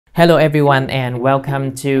Hello everyone and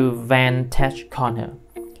welcome to Van Tech Corner.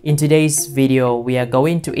 In today's video, we are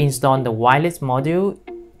going to install the wireless module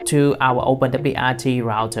to our OpenWRT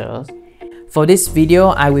router. For this video,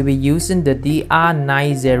 I will be using the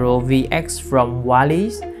DR900VX from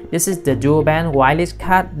Wallys. This is the dual band wireless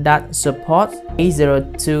card that supports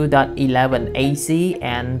A02.11ac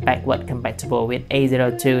and backward compatible with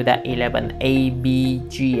A02.11a, B,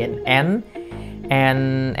 G, and N.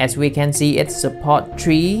 And as we can see, it supports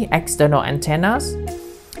 3 external antennas,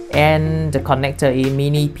 and the connector is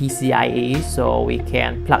mini PCIe, so we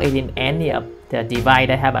can plug it in any of the device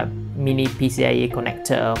that have a mini PCIe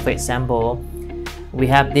connector. For example, we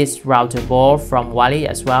have this router board from Wallys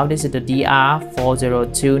as well. This is the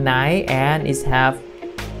DR4029 and it have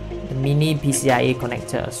the mini PCIe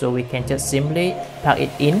connector, so we can just simply plug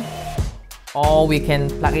it in, or we can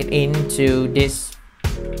plug it into this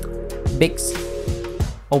big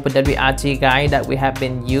OpenWRT guide that we have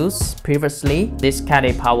been used previously. This card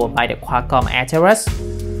is powered by the Qualcomm-Atheros.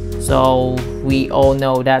 So we all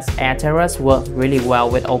know that Atheros works really well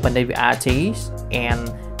with OpenWRTs and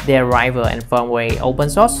their driver and firmware open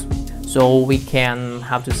source. So we can,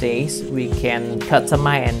 we can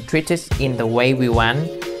customize and treat it in the way we want.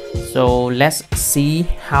 So let's see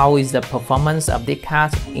how is the performance of this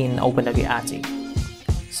card in OpenWRT.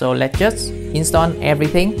 So let's just install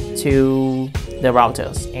everything to the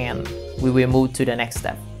routers and we will move to the next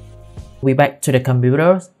step. We're back to the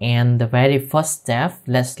computer, and the very first step,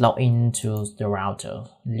 let's log into the router.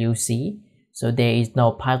 You see, so there is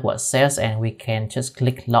no password set and we can just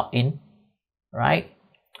click login, right?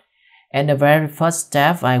 And the very first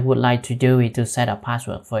step I would like to do is to set a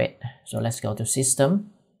password for it. So let's go to system.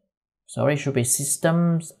 Sorry, it should be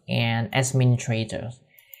systems and administrators,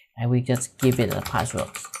 and we just give it a password.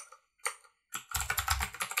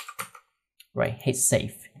 Right, hit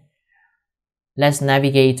save. Let's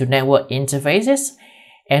navigate to network interfaces,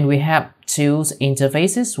 and we have two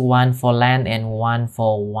interfaces, one for LAN and one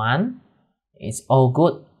for WAN. It's all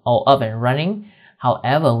good, all up and running.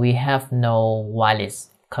 However, we have no wireless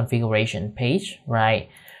configuration page, right?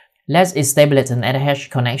 Let's establish an Ethernet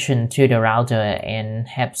connection to the router and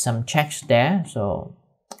have some checks there. So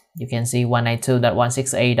you can see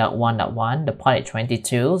 192.168.1.1, the port is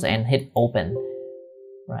 22, and hit open.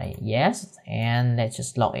 Right, yes, and let's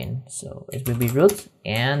just log in. So it will be root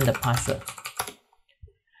and the password.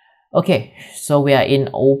 Okay, so we are in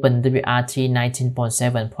OpenWRT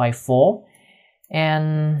 19.7.4,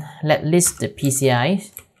 and let's list the PCI.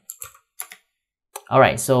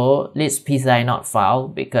 Alright, so list PCI not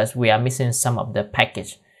found because we are missing some of the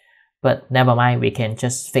package, but never mind, we can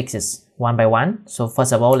just fix it one by one. So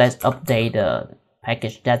first of all, let's update the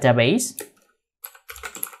package database.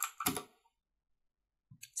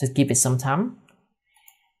 Just give it some time.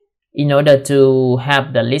 In order to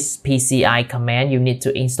have the list PCI command, you need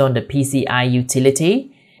to install the PCI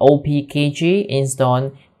utility. opkg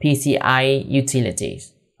install PCI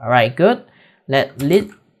utilities. Alright, good. Let's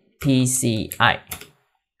list PCI.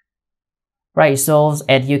 Right, so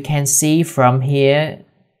as you can see from here,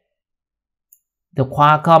 the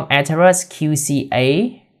Qualcomm-Atheros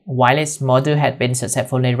QCA wireless module has been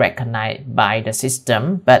successfully recognized by the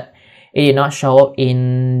system, but it did not show up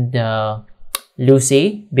in the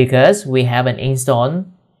Lucy because we haven't installed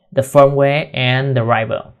the firmware and the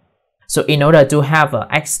driver. So in order to have an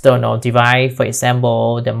external device, for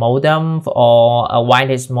example, the modem or a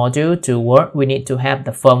wireless module to work, we need to have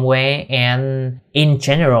the firmware, and in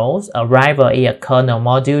general, a driver is a kernel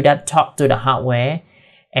module that talks to the hardware,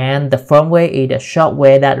 and the firmware is the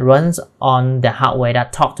software that runs on the hardware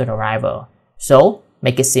that talks to the driver. So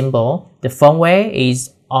make it simple, the firmware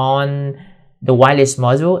is on the wireless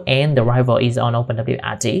module and the driver is on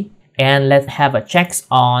OpenWRT. And let's have a check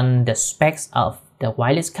on the specs of the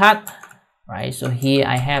wireless card. Right, so here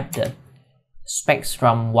I have the specs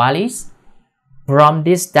from Wallys. From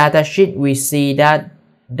this datasheet, we see that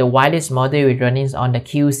the wireless module is running on the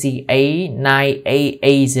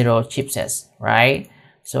QCA9880 chipset, right?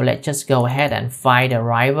 So let's just go ahead and find the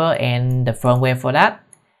driver and the firmware for that.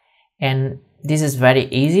 And this is very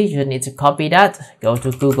easy. You need to copy that, go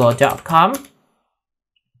to google.com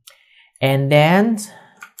and then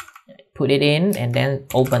put it in and then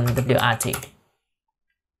open WRT.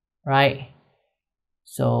 Right,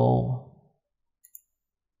 so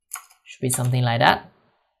should be something like that.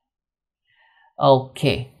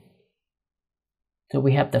 Okay, so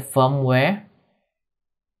we have the firmware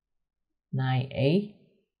 9A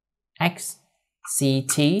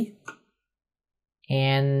XCT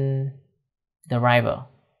and the driver.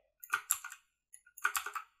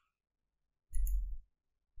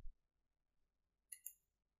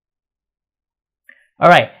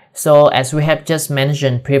 Alright, so as we have just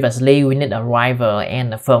mentioned previously, we need a driver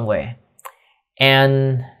and a firmware.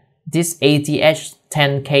 And this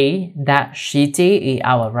ATH10K-CT is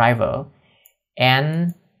our driver.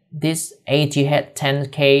 And this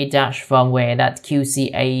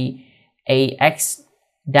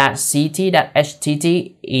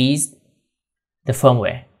ATH10K-QCA9880-CT-HTT is the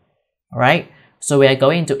firmware. Alright, so we are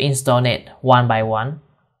going to install it one by one.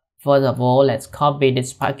 First of all, let's copy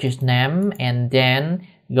this package name and then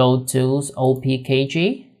go to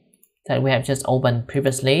opkg that we have just opened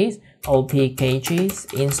previously.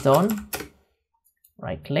 Opkg install,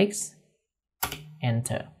 right click,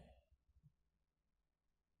 enter.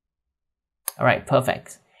 Alright,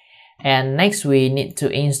 perfect. And next we need to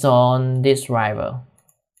install this driver.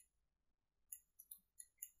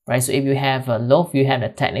 Right, so if you have a look, you have the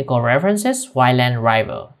technical references, WLAN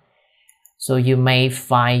driver. So you may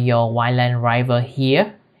find your WLAN driver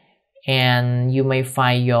here, and you may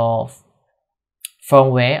find your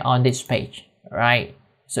firmware on this page, right?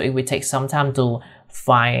 So it will take some time to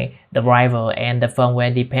find the driver, and the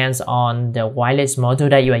firmware depends on the wireless module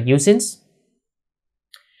that you are using.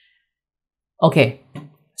 Okay,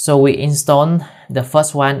 so we install the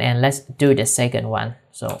first one and let's do the second one.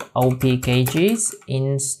 So opkg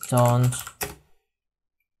install,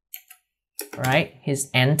 right, hit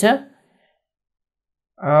enter.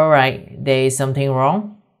 Alright, there is something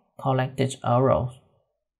wrong, collected error.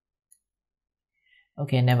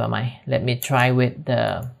 Okay, never mind. Let me try with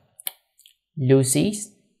the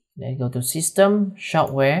Lucy's. Let's go to system,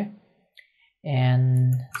 software,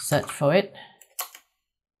 and search for it.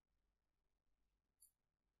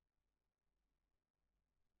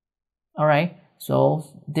 Alright, so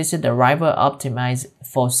this is the driver optimized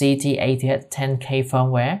for CT ATH10K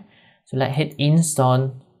firmware. So let's hit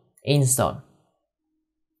install.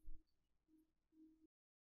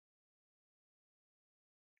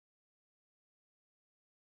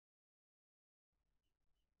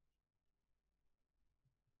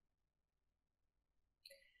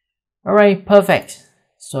 Alright, perfect.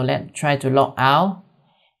 So let's try to log out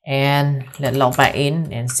and let's log back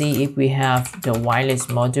in and see if we have the wireless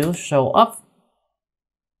module show up.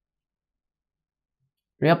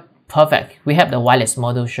 Yep, perfect. We have the wireless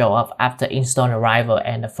module show up after installing the driver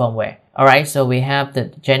and the firmware. Alright, so we have the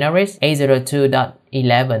generic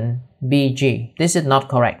 802.11bg. This is not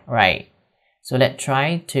correct, right? So let's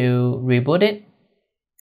try to reboot it.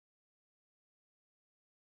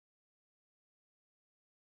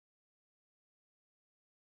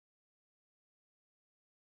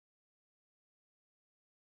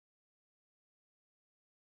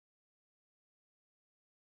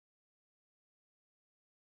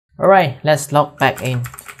 Alright, let's log back in.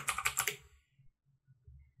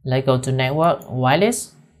 Let's go to network,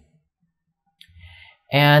 wireless.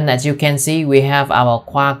 And as you can see, we have our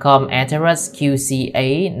Qualcomm-Atheros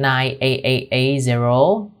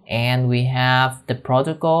QCA9880, and we have the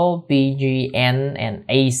protocol BGN and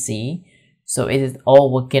AC. So it is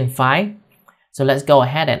all working fine. So let's go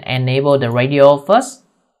ahead and enable the radio first.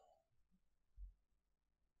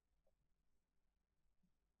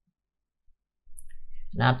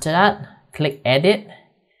 And after that, click edit,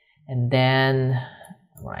 and then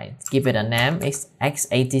give it a name. It's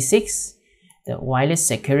x86, the wireless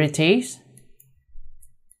securities.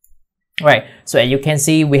 Right, so as you can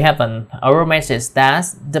see, we have an error message that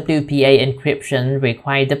WPA encryption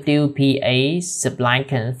require WPA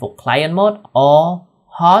supplicant for client mode or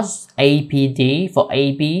hostapd for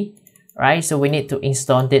AB. Right, so we need to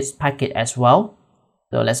install this package as well.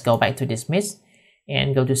 So let's go back to dismiss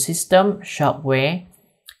and go to system, software,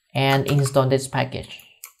 and install this package,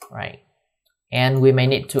 right? And we may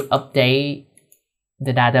need to update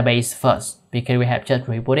the database first because we have just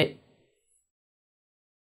rebooted.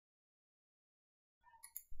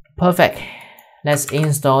 Perfect. Let's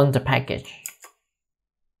install the package.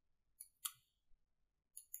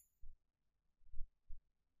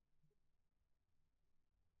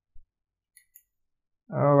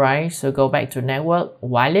 Alright, so go back to network,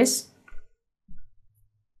 wireless.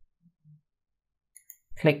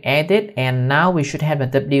 Click edit, and now we should have a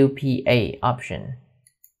WPA option.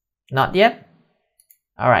 Not yet?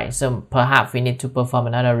 Alright, so perhaps we need to perform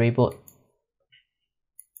another reboot.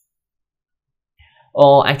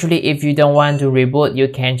 Or actually, if you don't want to reboot, you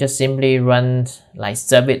can just simply run like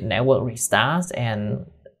service network restarts, and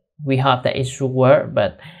we hope that it should work,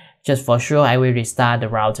 but just for sure, I will restart the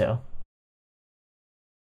router.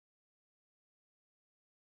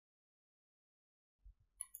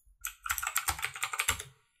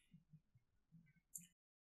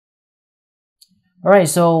 Alright,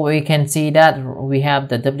 so we can see that we have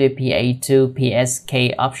the WPA2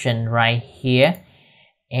 PSK option right here.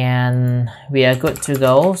 and we are good to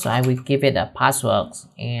go. So I will give it a password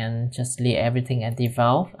and just leave everything at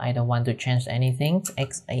default. I don't want to change anything.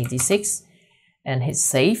 x86 and hit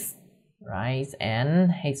save, right,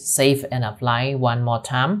 and hit save and apply one more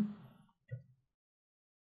time.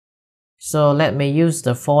 So let me use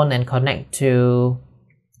the phone and connect to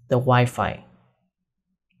the Wi-Fi.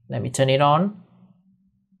 Let me turn it on,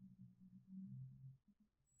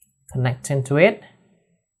 connecting to it.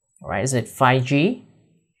 All right, is it 5G?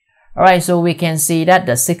 Alright, so we can see that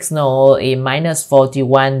the signal is minus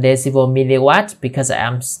 41 decibel milliwatt because I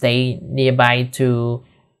am staying nearby to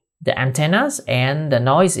the antennas, and the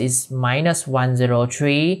noise is minus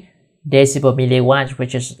 103 decibel milliwatt,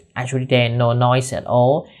 which is actually there no noise at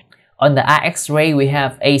all. On the RX rate, we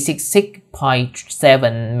have 866.7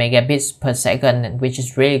 megabits per second, which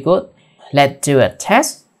is really good. Let's do a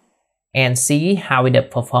test and see how is the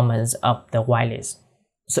performance of the wireless.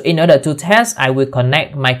 So in order to test, I will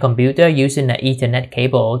connect my computer using the Ethernet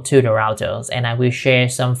cable to the routers, and I will share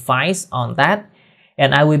some files on that.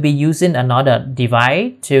 And I will be using another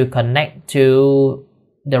device to connect to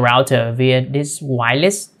the router via this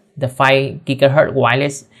wireless, the 5 GHz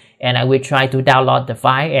wireless, and I will try to download the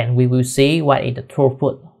file and we will see what is the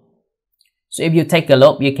throughput. So if you take a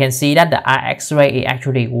look, you can see that the RX rate is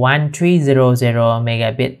actually 1300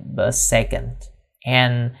 megabit per second.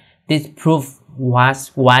 And this proof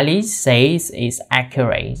what Wallys says is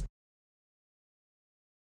accurate.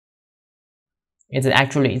 It's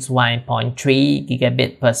 1.3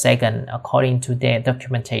 gigabit per second according to their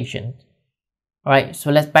documentation. Alright,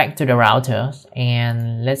 so let's back to the routers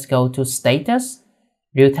and let's go to status,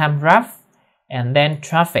 real-time graph, and then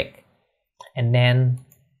traffic, and then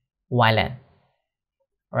WLAN.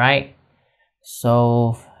 Right,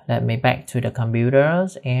 so let me back to the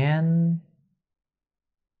computers and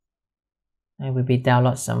I will be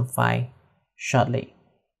download some file shortly.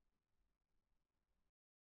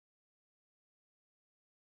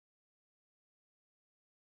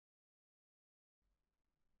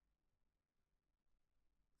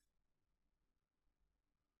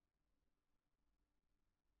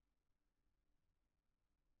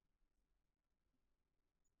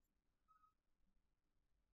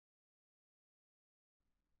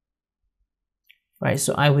 Right,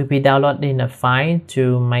 so I will be downloading a file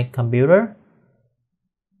to my computer.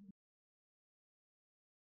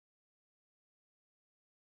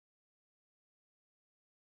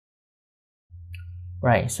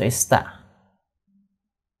 Right, so it's start.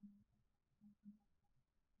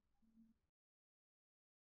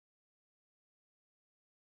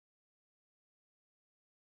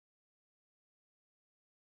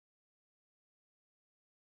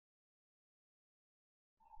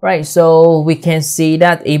 Right, so we can see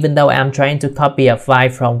that even though I'm trying to copy a file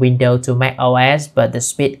from Windows to Mac OS, but the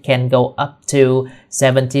speed can go up to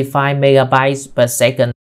 75 megabytes per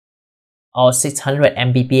second or 600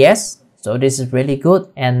 Mbps. So this is really good.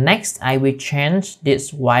 And next, I will change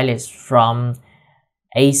this wireless from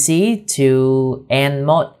AC to N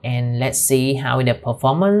mode, and let's see how is the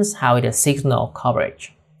performance, how is the signal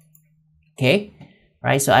coverage. Okay,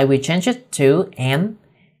 right, so I will change it to N,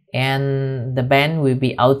 and the band will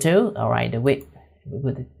be auto. All right, the width we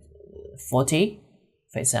put it 40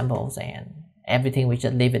 for example, and everything we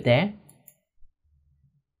just leave it there.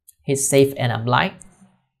 Hit save and apply.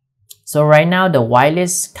 So right now the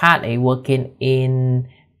wireless card is working in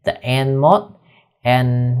the N mode,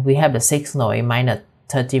 and we have the signal in minus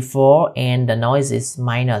 34 and the noise is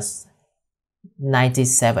minus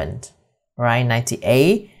 97, right,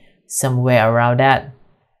 98, somewhere around that.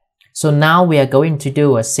 So now we are going to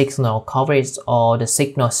do a signal coverage or the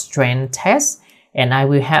signal strength test, and I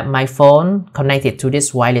will have my phone connected to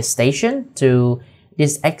this wireless station to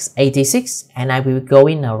this x86, and I will go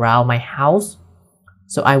in around my house.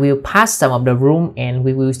 So I will pass some of the room and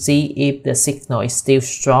we will see if the signal is still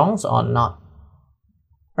strong or not.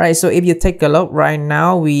 Right, so if you take a look right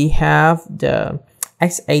now, we have the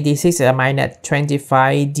x86 at minus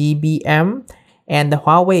 25 dBm, and the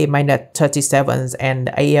Huawei minus 37, and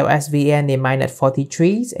the ALSVN is minus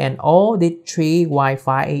 43, and all the 3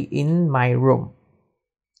 Wi-Fi in my room.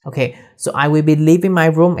 Okay, so I will be leaving my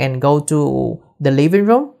room and go to the living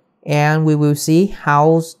room, and we will see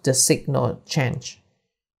how the signal change.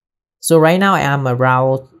 So right now I am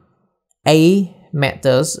around 8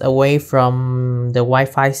 meters away from the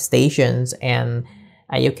Wi-Fi stations, and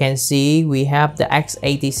you can see we have the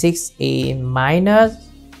x86 in minus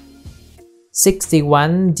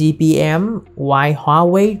 61 dBm, while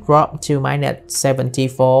Huawei dropped to minus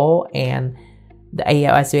 74, and the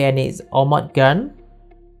ALSVN is almost gone.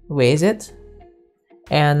 Where is it?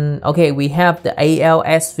 And okay, we have the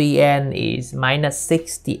ALSVN is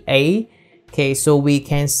 -68. Okay, so we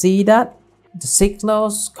can see that the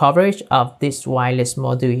signals coverage of this wireless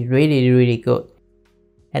module is really good.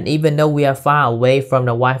 And even though we are far away from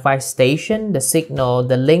the Wi-Fi station, the signal,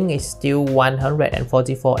 the link is still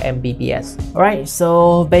 144 Mbps. Alright,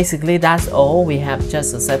 so basically that's all. We have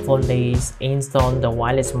just successfully installed the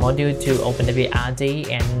wireless module to OpenWRT,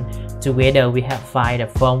 and together we have find the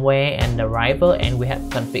firmware and the driver, and we have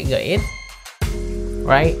configured it.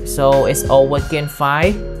 Right, so it's all working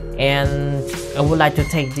fine. And I would like to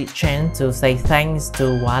take this chance to say thanks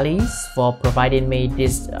to Wallys for providing me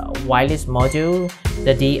this wireless module,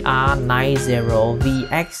 the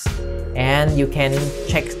DR900VX, and you can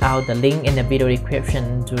check out the link in the video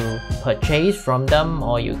description to purchase from them,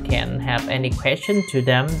 or you can have any question to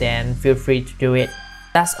them, then feel free to do it.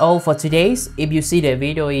 That's all for today. If you see the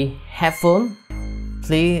video is helpful,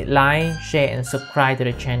 please like, share and subscribe to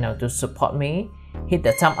the channel to support me. Hit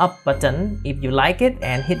the thumb up button if you like it,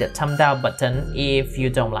 and hit the thumb down button if you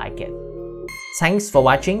don't like it. Thanks for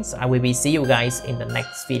watching. I will see you guys in the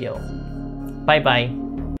next video. Bye bye.